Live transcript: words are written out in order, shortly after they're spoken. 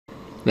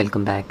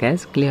Welcome back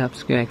guys. Clair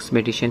Obscur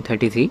Expedition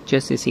 33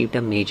 just received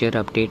a major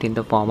update in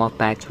the form of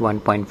patch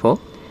 1.4.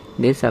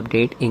 This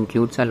update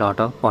includes a lot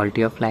of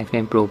quality of life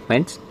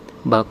improvements,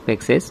 bug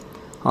fixes,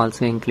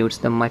 also includes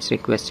the much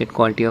requested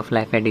quality of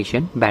life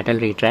addition, battle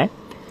retry.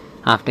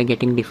 After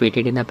getting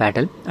defeated in a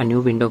battle, a new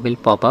window will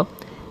pop up,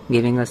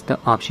 giving us the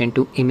option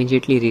to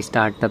immediately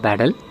restart the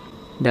battle.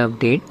 The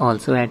update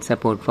also adds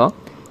support for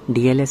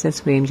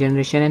DLSS frame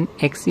generation and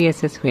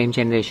XeSS frame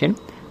generation,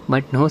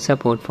 but no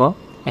support for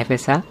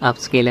FSR,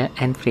 upscaler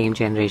and frame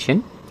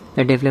generation.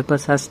 The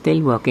developers are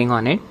still working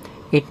on it.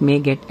 It may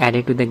get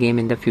added to the game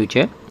in the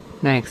future.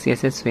 Now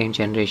XeSS frame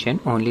generation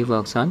only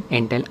works on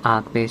Intel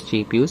Arc based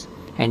GPUs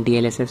and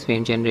DLSS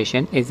frame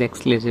generation is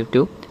exclusive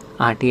to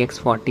RTX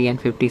 40 and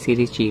 50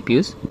 series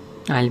GPUs.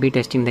 I'll be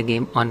testing the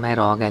game on my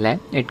Rog Ally.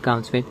 It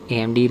comes with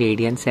AMD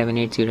Radeon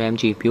 780M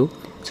GPU,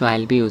 so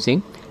I'll be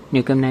using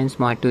Nukem9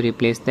 Mod to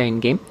replace the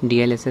in-game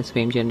DLSS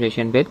frame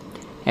generation with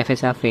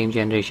FSR frame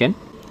generation.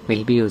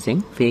 We'll be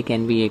using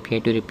Fakenvapi API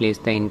to replace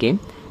the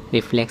in-game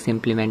reflex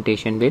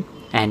implementation with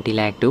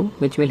AntiLag 2,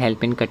 which will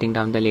help in cutting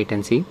down the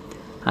latency.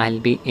 I'll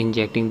be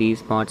injecting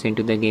these mods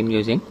into the game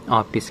using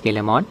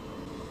Optiscaler Mod.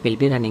 We'll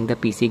be running the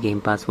PC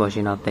Game Pass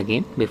version of the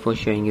game. Before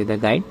showing you the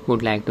guide,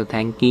 would like to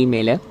thank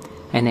keymailer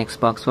and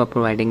Xbox for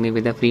providing me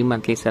with a free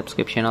monthly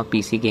subscription of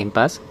PC Game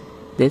Pass.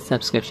 This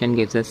subscription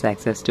gives us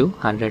access to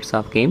hundreds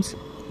of games.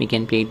 We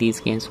can play these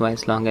games for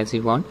as long as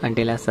we want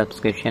until our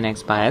subscription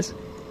expires.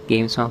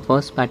 Games from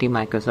first party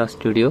Microsoft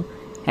Studio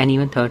and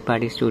even third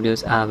party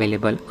studios are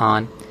available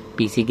on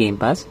PC Game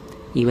Pass.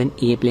 Even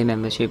EA Play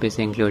membership is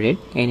included.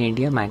 In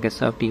India,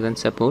 Microsoft even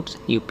supports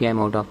UPI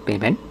mode of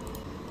payment.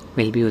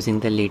 We'll be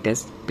using the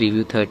latest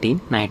Preview 13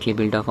 nightly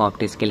build of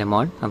Optiscaler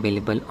Mod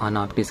available on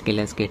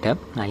Optiscaler's GitHub.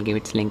 I'll give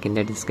its link in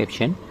the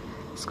description.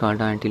 Scroll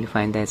down until you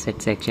find the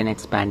asset section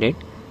expanded.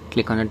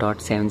 Click on the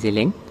 .7z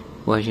link.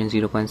 Version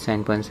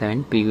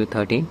 0.7.7 Preview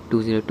 13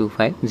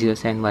 2025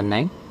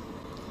 0719.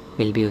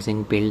 We'll be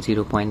using build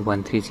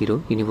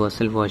 0.130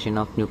 universal version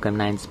of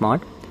Nukem9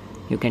 Mod.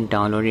 You can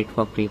download it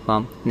for free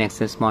from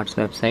Nexus Mods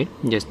website.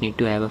 Just need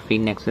to have a free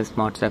Nexus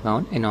Mods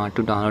account in order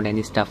to download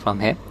any stuff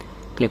from here.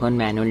 Click on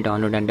manual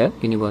download under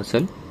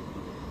universal.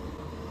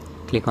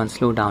 Click on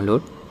slow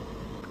download.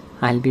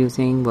 I'll be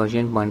using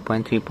version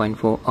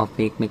 1.3.4 of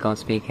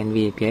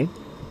Fakenvapi API.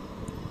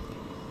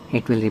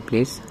 It will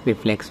replace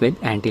reflex with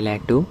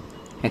AntiLag 2.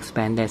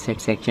 Expand the asset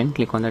section.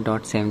 Click on the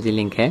 .7z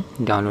link here.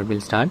 Download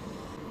will start.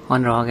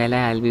 On Rog Ally,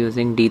 I'll be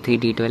using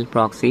D3D12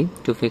 proxy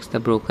to fix the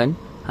broken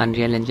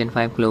Unreal Engine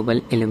 5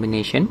 global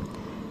illumination.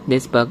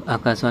 This bug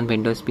occurs on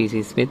Windows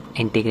PCs with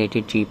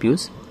integrated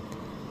GPUs.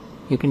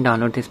 You can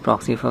download this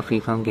proxy for free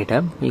from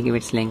GitHub. We'll give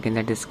its link in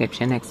the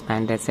description.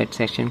 Expand the asset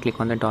section. Click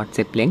on the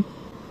 .zip link.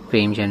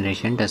 Frame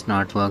generation does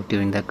not work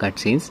during the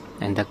cutscenes,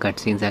 and the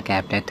cutscenes are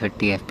capped at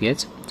 30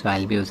 FPS. So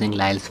I'll be using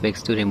Lyle's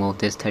fix to remove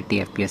this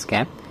 30 FPS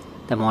cap.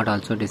 The mod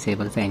also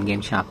disables the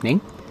in-game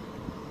sharpening.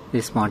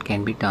 This mod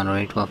can be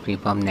downloaded for free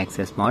from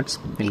Nexus Mods.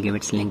 We'll give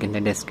its link in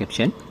the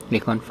description.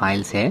 Click on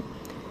files here.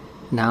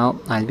 Now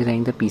I'll be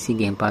running the PC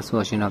Game Pass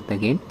version of the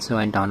game, so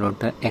I'll download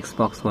the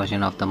Xbox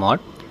version of the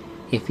mod.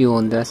 If you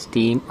own the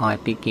Steam or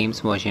Epic Games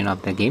version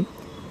of the game,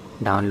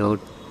 download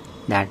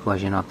that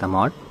version of the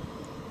mod.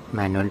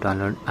 Manual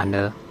download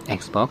under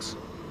Xbox.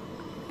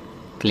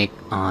 Click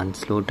on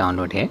slow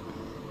download here.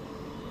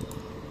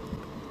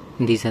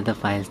 These are the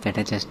files that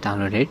I just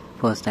downloaded.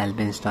 First I'll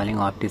be installing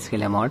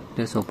Optiscaler Mod.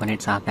 Just open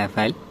its archive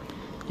file.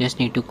 Just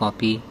need to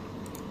copy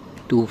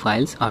two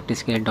files,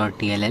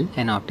 optiscaler.dll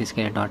and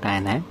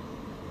optiscaler.ini.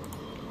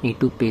 Need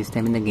to paste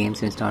them in the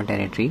game's install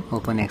directory.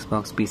 Open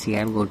Xbox PC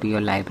app, go to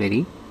your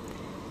library.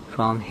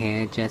 From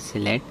here just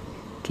select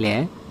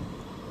Clair.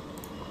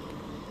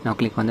 Now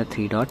click on the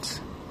three dots.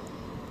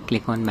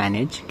 Click on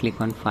manage,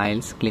 click on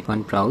files, click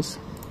on browse.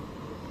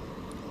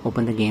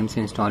 Open the game's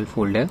install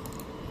folder.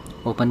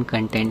 Open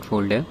content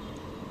folder,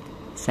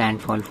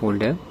 sandfall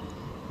folder,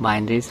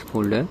 binaries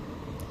folder,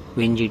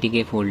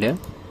 WinGTK folder.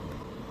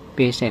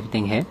 Paste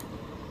everything here.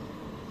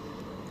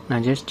 Now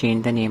just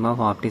change the name of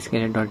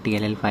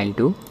optiscaler.dll file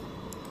to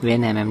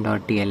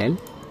winmm.dll.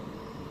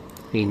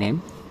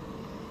 Rename.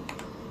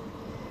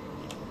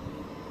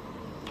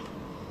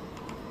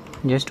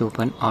 Just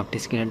open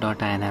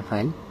optiscaler.ini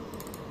file.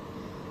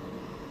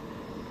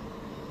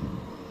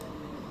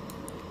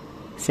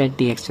 Set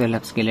DX12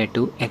 upscaler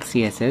to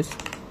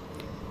XeSS.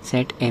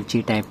 Set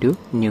FG type to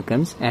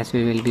Nukems, as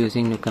we will be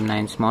using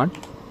Nukem9 Mod.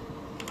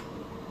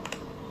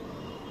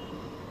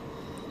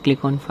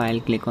 Click on file,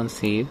 click on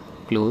save,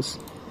 close.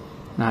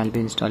 Now I'll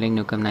be installing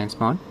Nukem9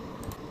 Mod.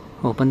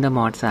 Open the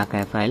mods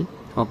archive file.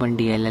 Open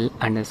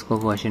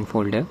DLL_version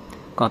folder.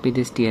 Copy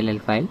this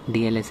DLL file.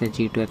 DLSS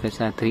G2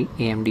 FSR3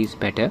 AMD is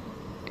better.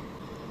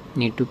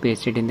 Need to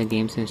paste it in the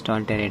game's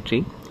install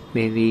directory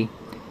where we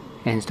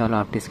install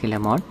Optiscaler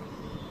Mod.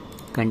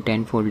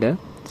 Content folder,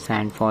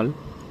 sandfall,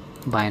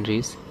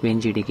 binaries,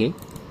 WinGTK,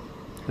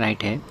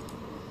 right here.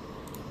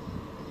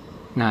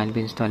 Now I'll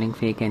be installing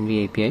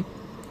Fakenvapi API.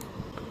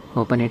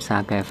 Open its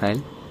archive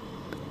file.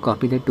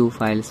 Copy the two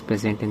files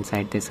present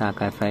inside this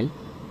archive file.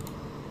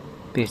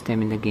 paste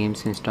them in the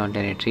game's install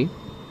directory.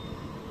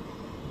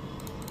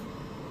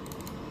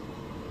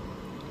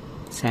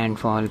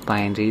 Sandfall,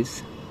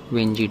 Pioneers,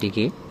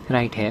 WinGDK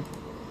right here.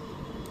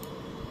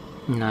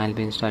 Now I'll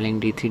be installing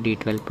D3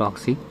 D12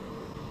 proxy.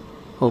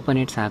 Open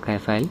its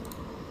archive file.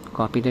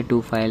 Copy the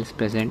two files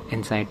present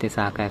inside this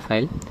archive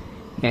file.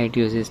 Here it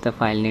uses the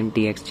file name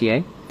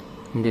txgi.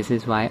 This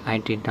is why I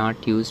did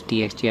not use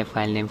txgi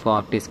file name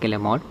for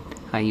Optiscaler mod.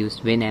 I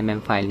used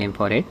winmm file name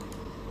for it.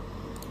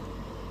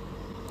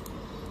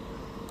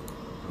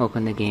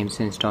 Open the game's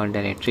install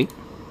directory.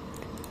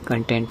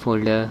 Content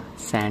folder,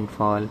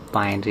 Sandfall,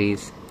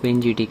 Pioneers,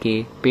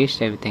 WinGDK,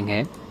 paste everything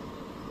here.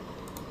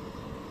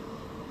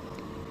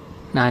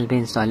 Now I'll be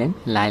installing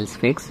Lyle's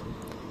Fix.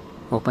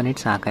 Open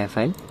its archive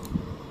file.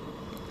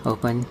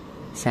 Open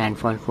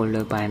Sandfall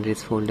folder,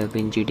 Pioneers folder,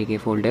 WinGDK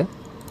folder.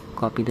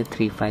 Copy the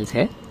three files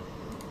here.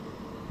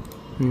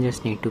 You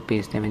just need to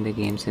paste them in the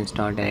game's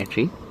install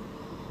directory.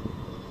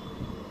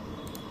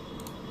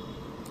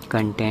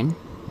 Content,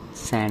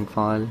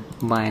 Sandfall,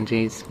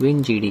 Pioneers,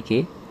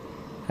 WinGDK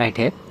right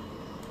here.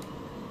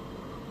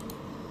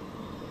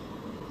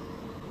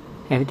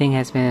 Everything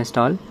has been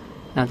installed.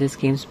 Now this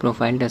game's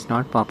profile does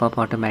not pop up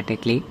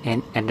automatically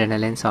in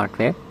Adrenaline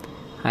software.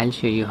 I'll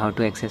show you how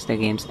to access the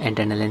game's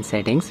Adrenaline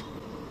settings.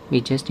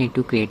 We just need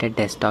to create a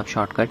desktop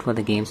shortcut for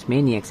the game's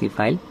main exe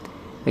file,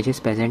 which is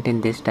present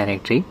in this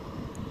directory.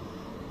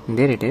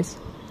 There it is.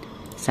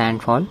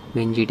 Sandfall,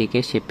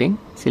 WinGDK shipping.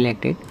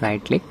 Select it,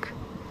 right click,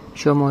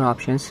 show more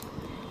options,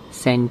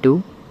 send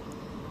to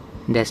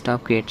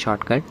desktop, create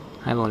shortcut.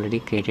 I've already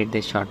created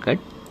this shortcut.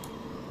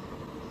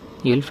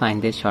 You'll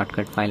find this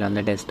shortcut file on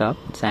the desktop,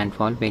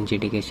 Sandfall,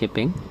 WinGDK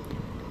shipping.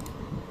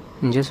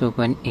 Just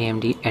open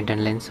AMD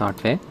Adrenaline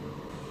software.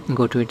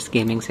 Go to its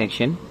gaming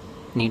section.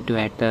 Need to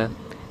add the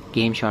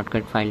game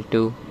shortcut file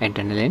to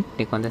Adrenaline.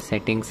 Click on the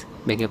settings,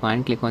 click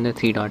on the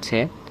three dots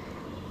here.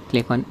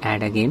 Click on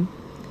add a game.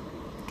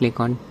 Click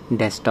on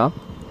desktop.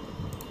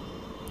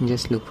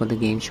 Just look for the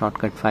game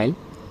shortcut file.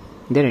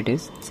 There it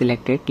is.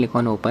 Select it, click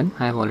on open.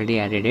 I have already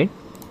added it.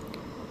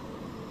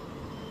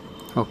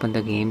 Open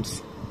the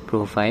game's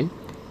profile,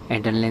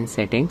 Adrenaline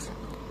settings,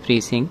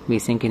 FreeSync,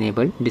 VSync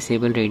enabled,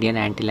 disable Radiant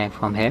AntiLag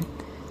from here.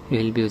 We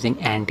will be using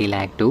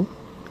AntiLag 2.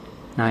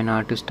 Now in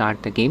order to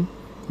start the game,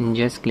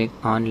 just click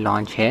on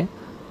launch here,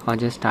 or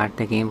just start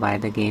the game via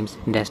the game's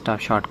desktop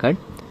shortcut.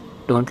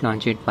 Don't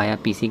launch it via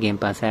PC Game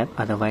Pass app,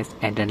 otherwise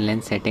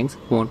Adrenaline settings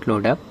won't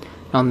load up.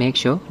 Now make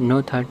sure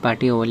no third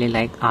party overlay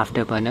like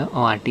Afterburner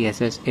or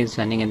RTSS is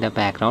running in the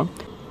background,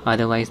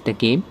 otherwise the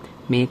game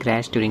may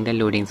crash during the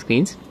loading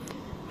screens.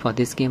 For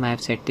this game I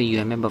have set the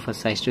UMA buffer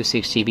size to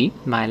 6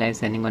 GB. My Ally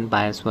is running on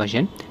BIOS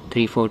version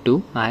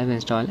 342. I have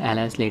installed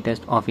Ally's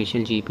latest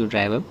official GPU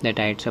driver that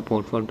adds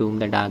support for Doom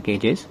the Dark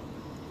Ages.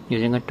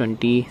 Using a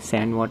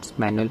 27 watts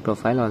manual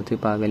profile, all three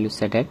power values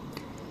set at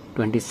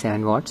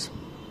 27 watts.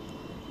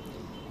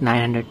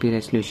 900p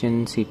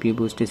resolution, CPU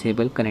boost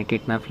disabled.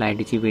 Connected my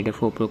FlyDG Vader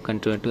 4 Pro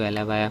controller to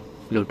Ally via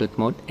Bluetooth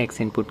mode, X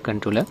input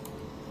controller.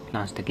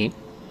 Launch the game.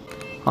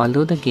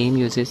 Although the game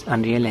uses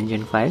Unreal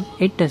Engine 5,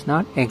 it does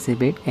not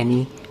exhibit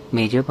any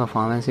major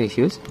performance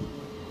issues.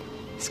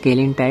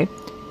 Scaling type,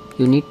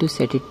 you need to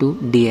set it to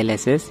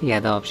DLSS. Yeah,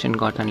 the option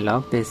got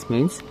unlocked. This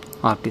means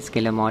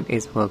Optiscaler mod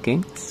is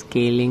working.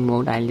 Scaling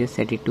mode, I'll just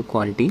set it to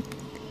quality.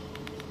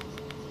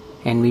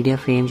 NVIDIA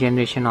frame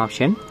generation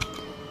option,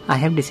 I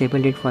have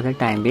disabled it for the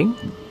time being.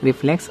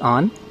 Reflex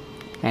on,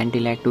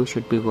 AntiLag 2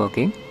 should be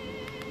working.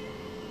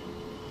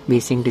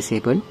 VSync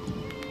disabled.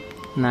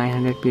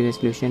 900p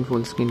resolution,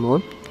 full screen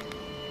mode.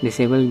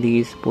 Disable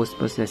these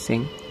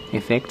post-processing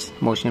effects,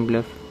 motion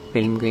blur,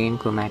 film grain,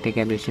 chromatic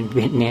aberration,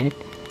 vignette.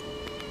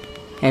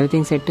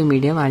 Everything set to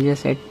medium. I'll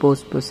just set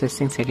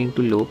post-processing setting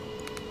to low.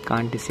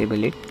 Can't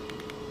disable it.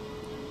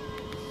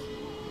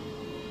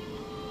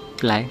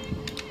 Apply.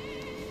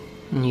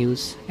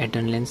 Use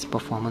Adrenaline's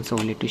performance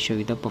overlay to show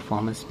you the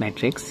performance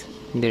metrics.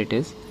 There it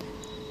is.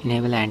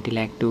 Enable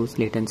AntiLag 2's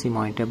latency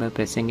monitor by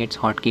pressing its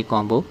hotkey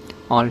combo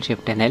Alt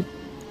Shift and L.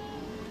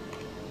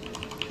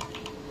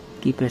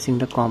 Keep pressing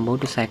the combo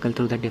to cycle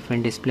through the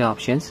different display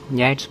options.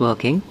 Yeah, it's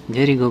working.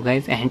 There you go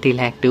guys,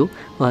 AntiLag 2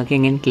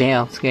 working in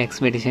Clair Obscur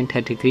Expedition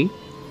 33.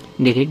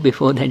 Did it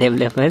before the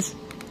developers.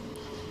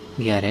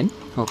 We are in.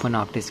 Open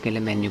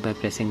Optiscaler menu by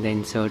pressing the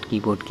insert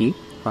keyboard key.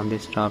 From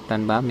this drop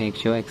down bar, make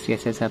sure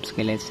XeSS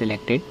upscaler is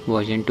selected,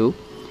 version 2.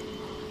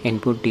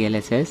 Input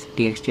DLSS,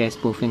 DXGI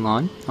spoofing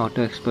on,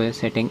 auto exposure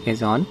setting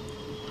is on,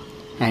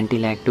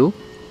 AntiLag 2.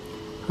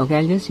 Okay,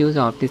 I'll just use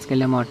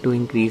Optiscaler mod to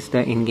increase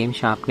the in-game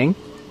sharpening.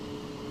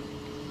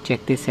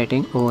 Check this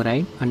setting,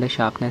 override under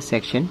sharpness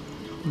section.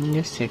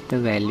 Just set the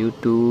value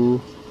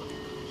to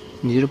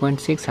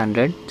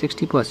 0.600,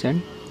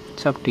 60%.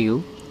 It's up to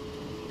you.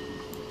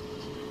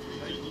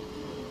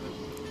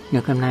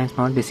 Nukem9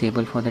 mod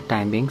disabled for the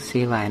time being.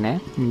 Save INI.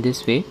 In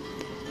this way,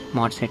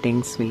 mod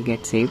settings will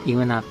get saved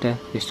even after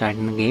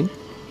restarting the game.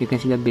 You can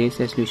see the base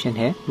resolution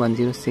here,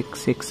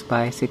 1066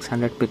 by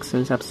 600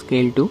 pixels,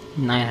 upscaled to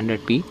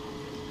 900p.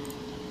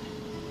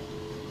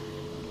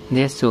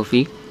 There's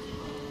Sophie.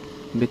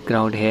 big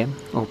crowd here.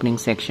 Opening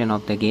section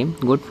of the game,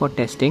 good for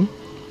testing.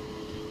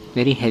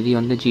 Very heavy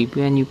on the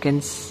GPU, and you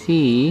can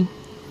see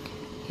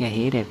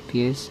here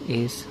FPS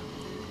is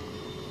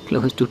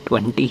close to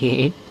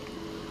 28.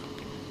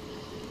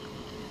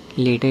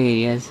 Later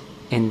areas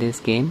in this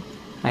game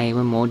are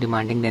even more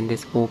demanding than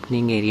this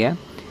opening area.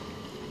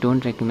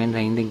 Don't recommend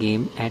running the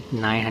game at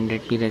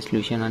 900p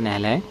resolution on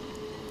Ally.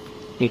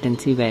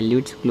 Latency value,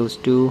 it's close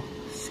to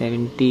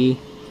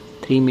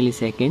 73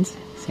 milliseconds,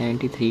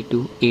 73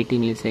 to 80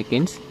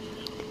 milliseconds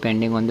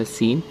depending on the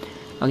scene.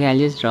 Okay, I'll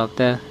just drop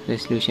the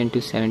resolution to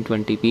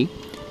 720p.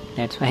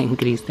 That's why I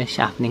increased the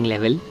sharpening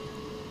level.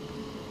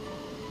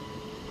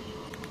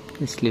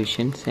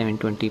 Resolution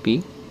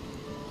 720p.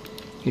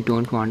 You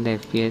don't want the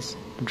FPS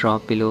to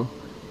drop below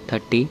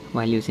 30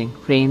 while using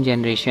frame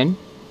generation.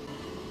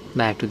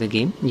 Back to the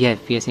game. Yeah,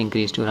 FPS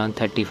increased to around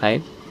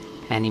 35.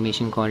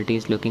 Animation quality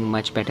is looking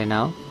much better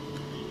now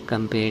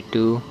compared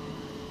to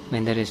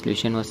when the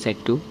resolution was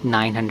set to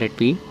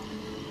 900p.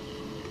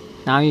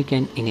 Now you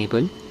can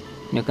enable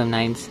Nukem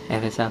 9's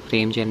FSR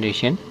frame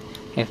generation.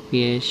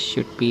 FPS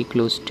should be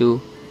close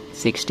to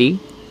 60.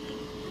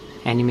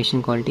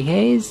 Animation quality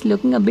here is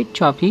looking a bit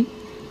choppy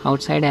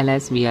outside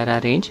Ally's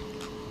VRR range.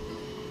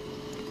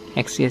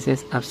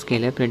 XeSS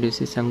upscaler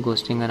produces some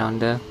ghosting around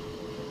the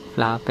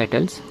flower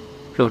petals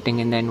floating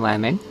in the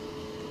environment.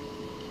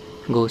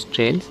 Ghost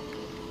trails.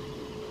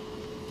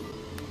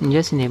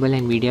 Just enable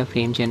NVIDIA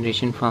frame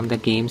generation from the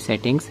game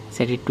settings.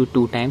 Set it to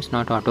 2 times,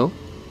 not auto.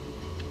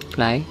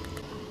 Apply.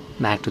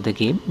 Back to the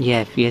game.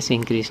 Yeah, FPS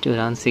increased to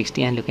around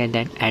 60, and look at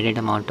that added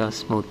amount of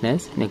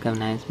smoothness. Nukem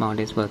 9's mod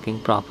is working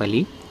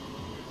properly.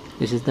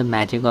 This is the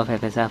magic of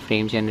FSR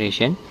frame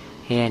generation.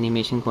 Here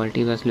animation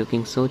quality was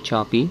looking so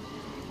choppy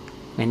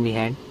when we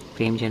had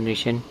frame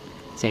generation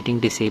setting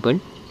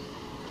disabled.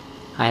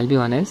 I'll be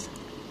honest,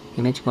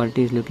 image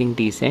quality is looking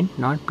decent,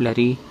 not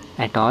blurry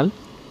at all,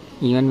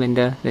 even when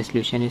the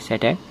resolution is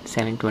set at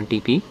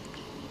 720p.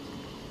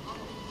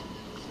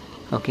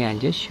 Okay, I'll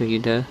just show you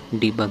the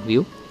debug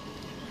view.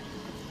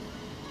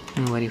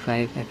 Verify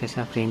if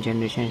FSR frame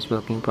generation is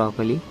working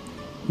properly.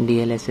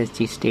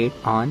 DLSS state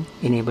on.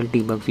 Enable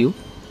debug view.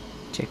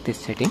 Check this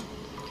setting.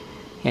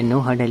 And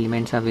no HUD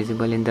elements are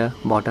visible in the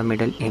bottom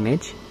middle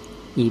image.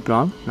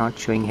 EEPROM not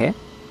showing here.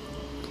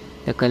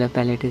 The color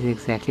palette is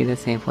exactly the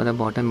same for the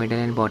bottom middle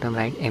and bottom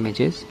right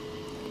images.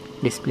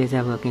 Displays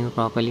are working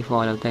properly for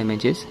all of the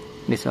images.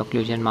 This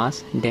occlusion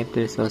mask, depth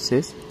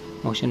resources,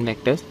 motion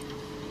vectors.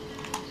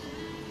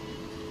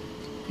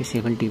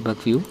 Disable debug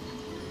view.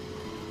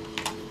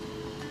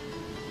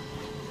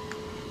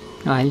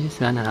 Now I'll just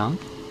run around.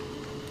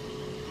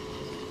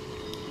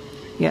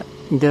 Yeah,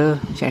 the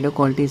shadow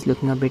quality is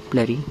looking a bit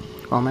blurry.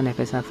 Common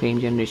FSR frame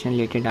generation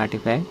related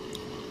artifact.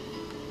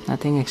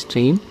 Nothing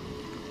extreme.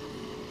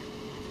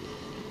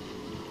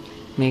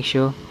 Make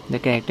sure the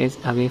character is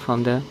away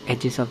from the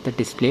edges of the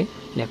display,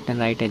 left and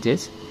right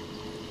edges.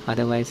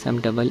 Otherwise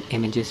some double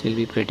images will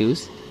be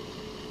produced.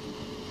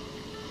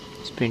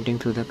 Sprinting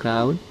through the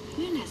crowd.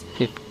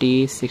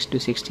 56 to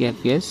 60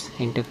 FPS.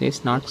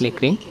 Interface not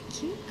flickering.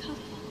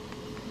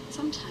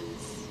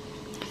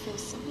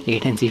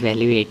 Latency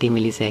value 80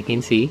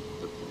 milliseconds. See.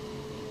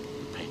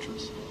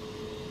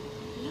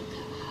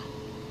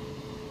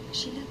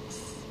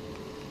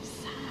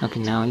 Okay,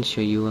 now I'll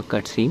show you a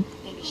cutscene.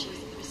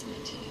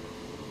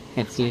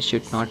 FPS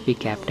should not be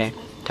capped at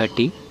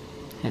 30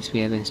 as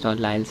we have installed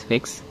Lyle's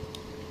fix.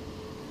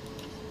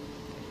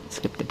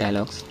 Skip the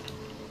dialogues.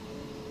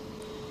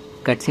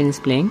 Cutscene is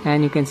playing,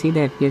 and you can see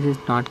the FPS is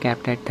not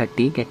capped at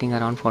 30, getting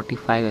around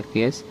 45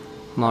 FPS.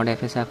 Mod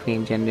FSR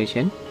frame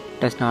generation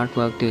does not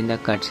work during the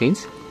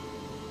cutscenes.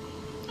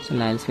 So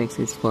Lyle's fix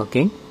is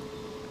working.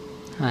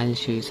 I'll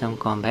show you some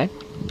combat.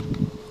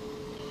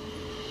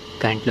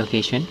 Current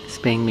location,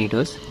 Spring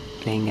Meadows,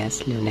 playing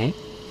as Lumiere,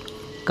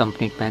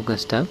 accompanied by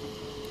Gustav,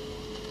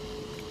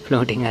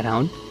 floating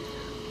around.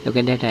 Look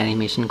at that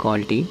animation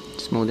quality,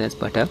 smooth as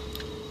butter.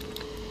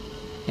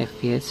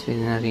 FPS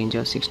within a range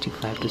of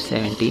 65 to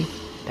 70.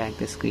 Attack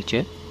this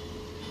creature.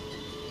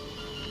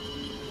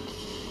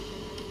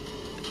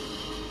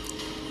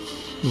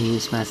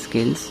 Use my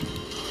skills.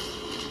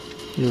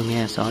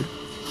 Lumiere assault.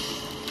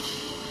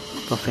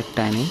 Perfect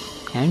timing,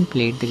 and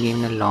played the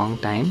game in a long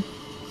time.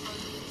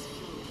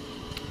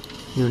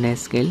 Lumiere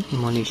skill,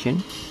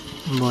 immolation,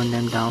 burn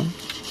them down.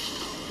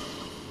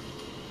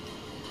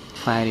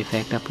 Fire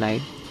effect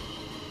applied.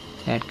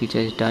 That creature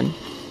is done.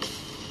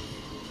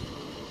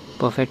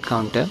 Perfect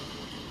counter.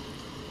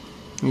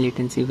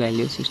 Latency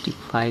value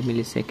 65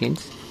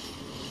 milliseconds.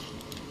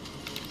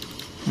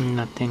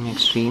 Nothing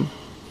extreme.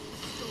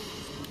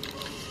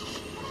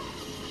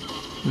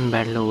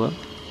 Battle over.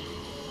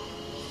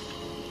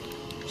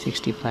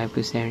 65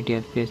 to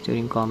 70 FPS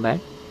during combat.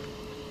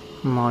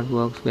 Mod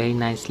works very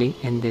nicely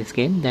in this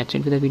game. That's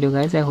it for the video,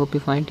 guys. I hope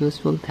you find it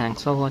useful.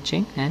 Thanks for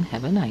watching and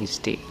have a nice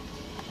day.